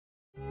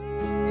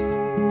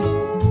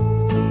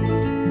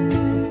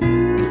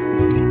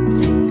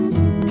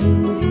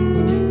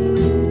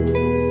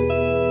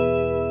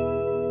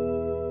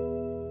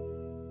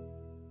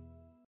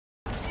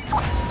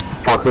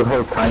Fuck, this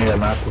whole tiny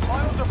map.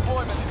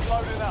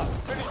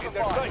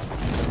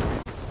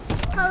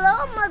 Hello,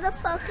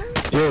 motherfucker.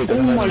 Yeah,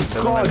 oh my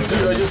god,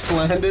 dude, I just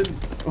landed.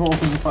 Oh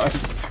my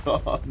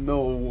god,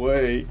 no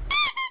way.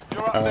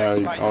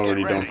 I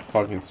already don't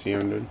fucking see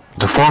him, dude.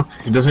 The fuck?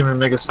 He doesn't even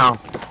make a sound.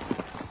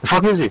 The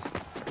fuck is he?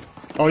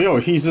 Oh, yo,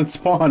 he's at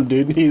spawn,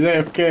 dude. He's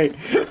AFK.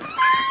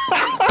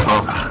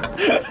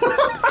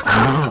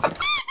 Oh.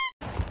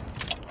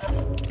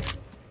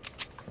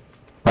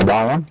 I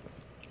got one.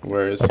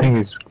 Where is I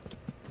think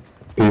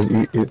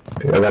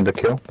I got the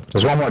kill.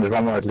 There's one more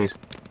at least.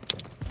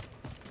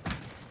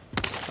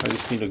 I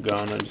just need a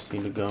gun,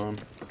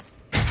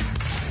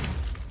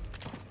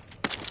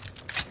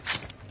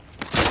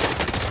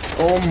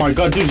 Oh my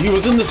god, dude, he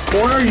was in this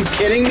corner? Are you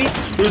kidding me?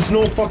 There's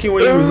no fucking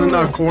way he was in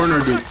that corner,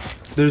 dude.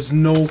 There's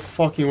no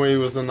fucking way he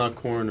was in that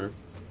corner.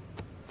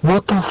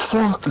 What the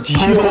fuck?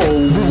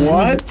 Yo,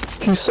 what?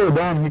 He's so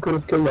down, he could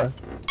have killed that.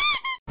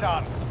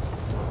 Done.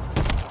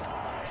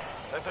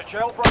 There's a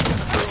jailbreak in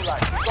the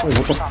gulag.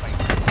 We've got coming.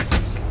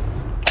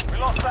 We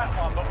lost that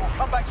one, but we'll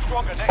come back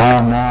stronger next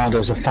time. Oh no,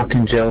 there's a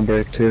fucking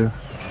jailbreak too.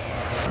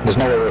 There's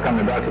no way we're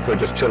coming back if we're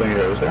just chilling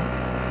here, is there?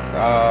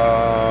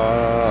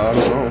 I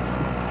don't know.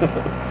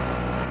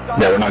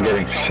 Yeah, we're not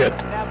getting shit.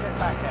 Now get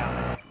back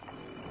down.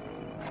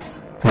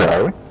 Where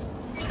are we?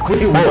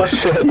 Wait, Oh what?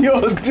 shit.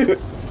 Yo, dude.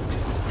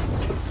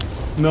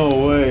 No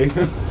way.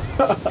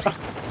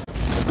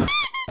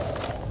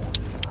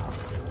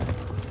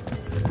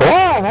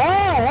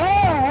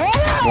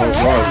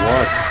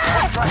 What?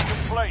 Contract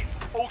complete.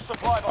 All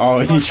supply Oh,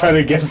 he's trying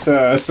to get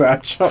the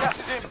satchel. Gas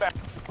is inbound.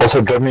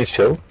 Also, drop me a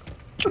shield,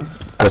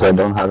 as I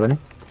don't have any.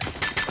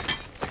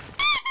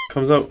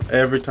 Comes up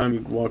every time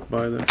you walk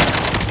by them.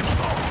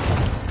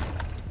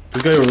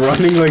 This guy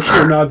running like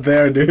you're not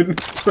there, dude.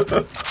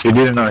 He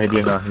didn't know,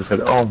 he said,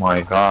 oh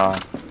my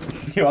god.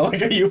 Yo,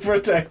 like, are you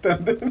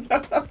protecting them?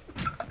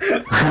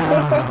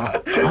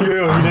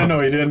 Yo,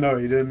 he didn't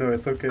know,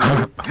 it's okay.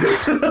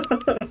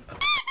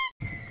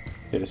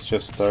 It's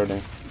just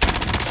starting.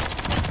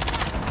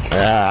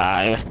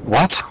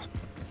 What?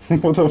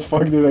 What the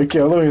fuck did I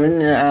kill him?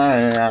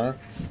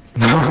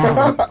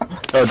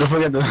 Oh, don't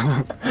forget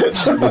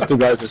those two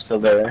guys are still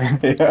there, right?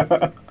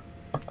 Yeah.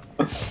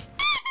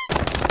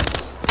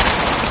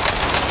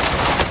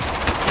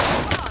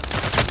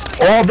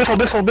 Oh,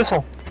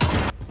 Bissell!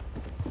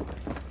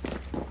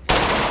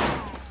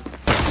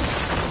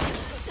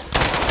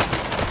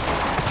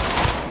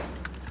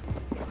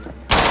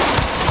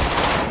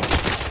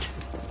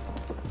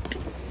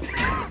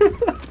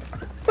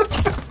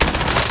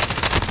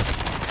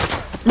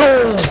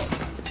 No!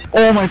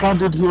 Oh my god,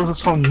 dude, he was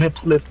so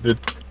nip-slip, dude.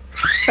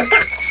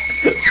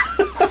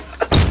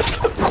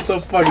 What the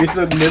fuck, he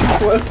said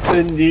nip-slip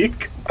and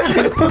yeek?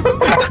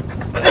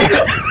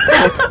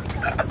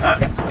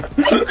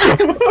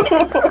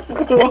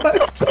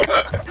 What?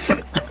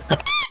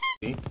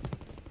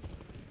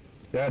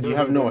 Yeah, You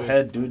have no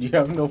head, dude. You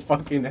have no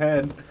fucking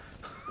head.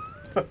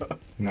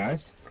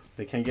 Nice.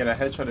 They can't get a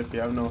headshot if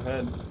you have no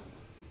head.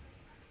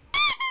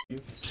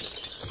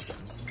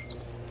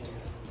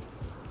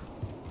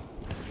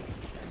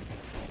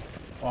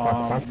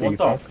 What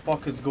the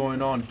fuck is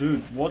going on,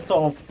 dude? What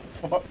the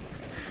fuck?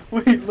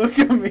 Wait, look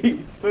at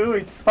me.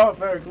 Wait,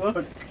 stop, Eric,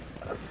 look.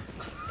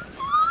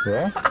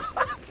 Yeah?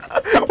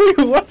 Wait,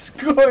 what's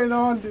going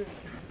on, dude?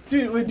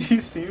 Dude, wait, do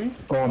you see me?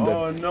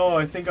 Oh no,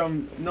 I think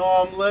I'm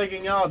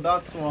lagging out,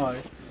 that's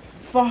why.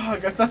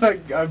 Fuck, I thought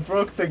I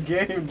broke the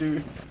game,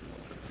 dude.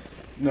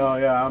 No,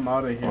 yeah, I'm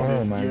out of here, oh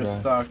dude. My You're God.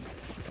 Stuck.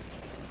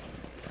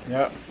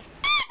 Yep.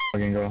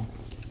 Fucking go.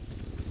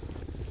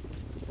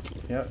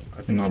 Yeah,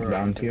 I think Not we're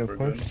bounty, of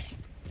course.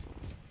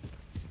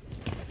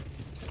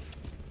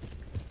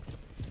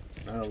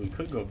 good. We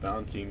could go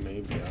bounty,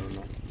 maybe, I don't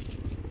know.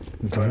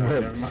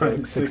 Never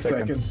mind, 6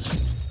 seconds.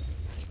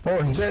 Oh,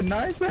 is that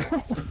nice? Yo.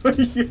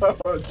 Do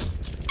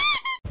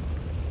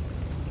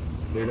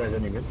you guys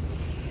any good?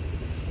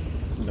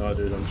 No,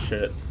 dude, I'm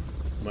shit.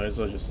 Might as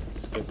well just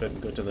skip it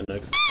and go to the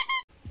next.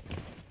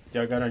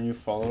 Yeah, I got a new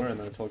follower,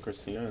 and I told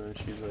Christina, and then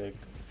she's like,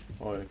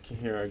 "Oh,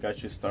 here, I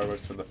got you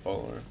Starbucks for the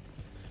follower."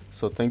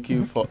 So thank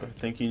you,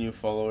 new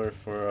follower,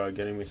 for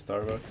getting me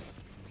Starbucks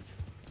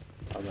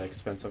on the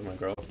expense of my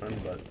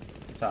girlfriend, but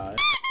it's alright.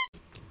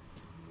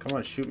 Come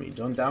on, shoot me.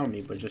 Don't down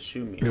me, but just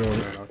shoot me. Yo.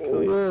 I'll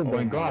kill you. Oh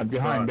my god,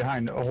 behind.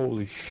 Oh,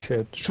 holy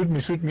shit. Shoot me.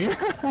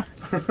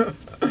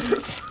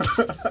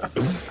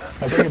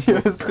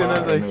 As soon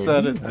as I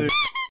said it, dude.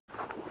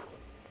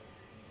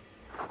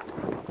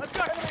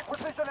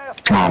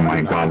 Oh my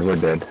god, we're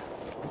dead.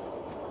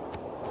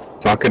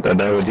 Fuck it, I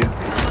die with you.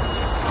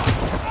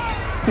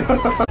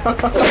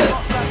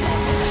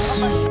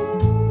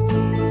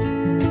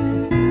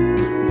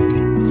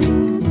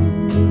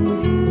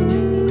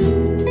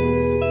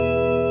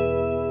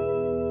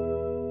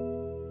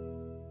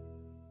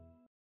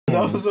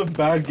 That was a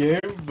bad game,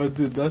 but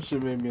dude, that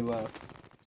shit made me laugh.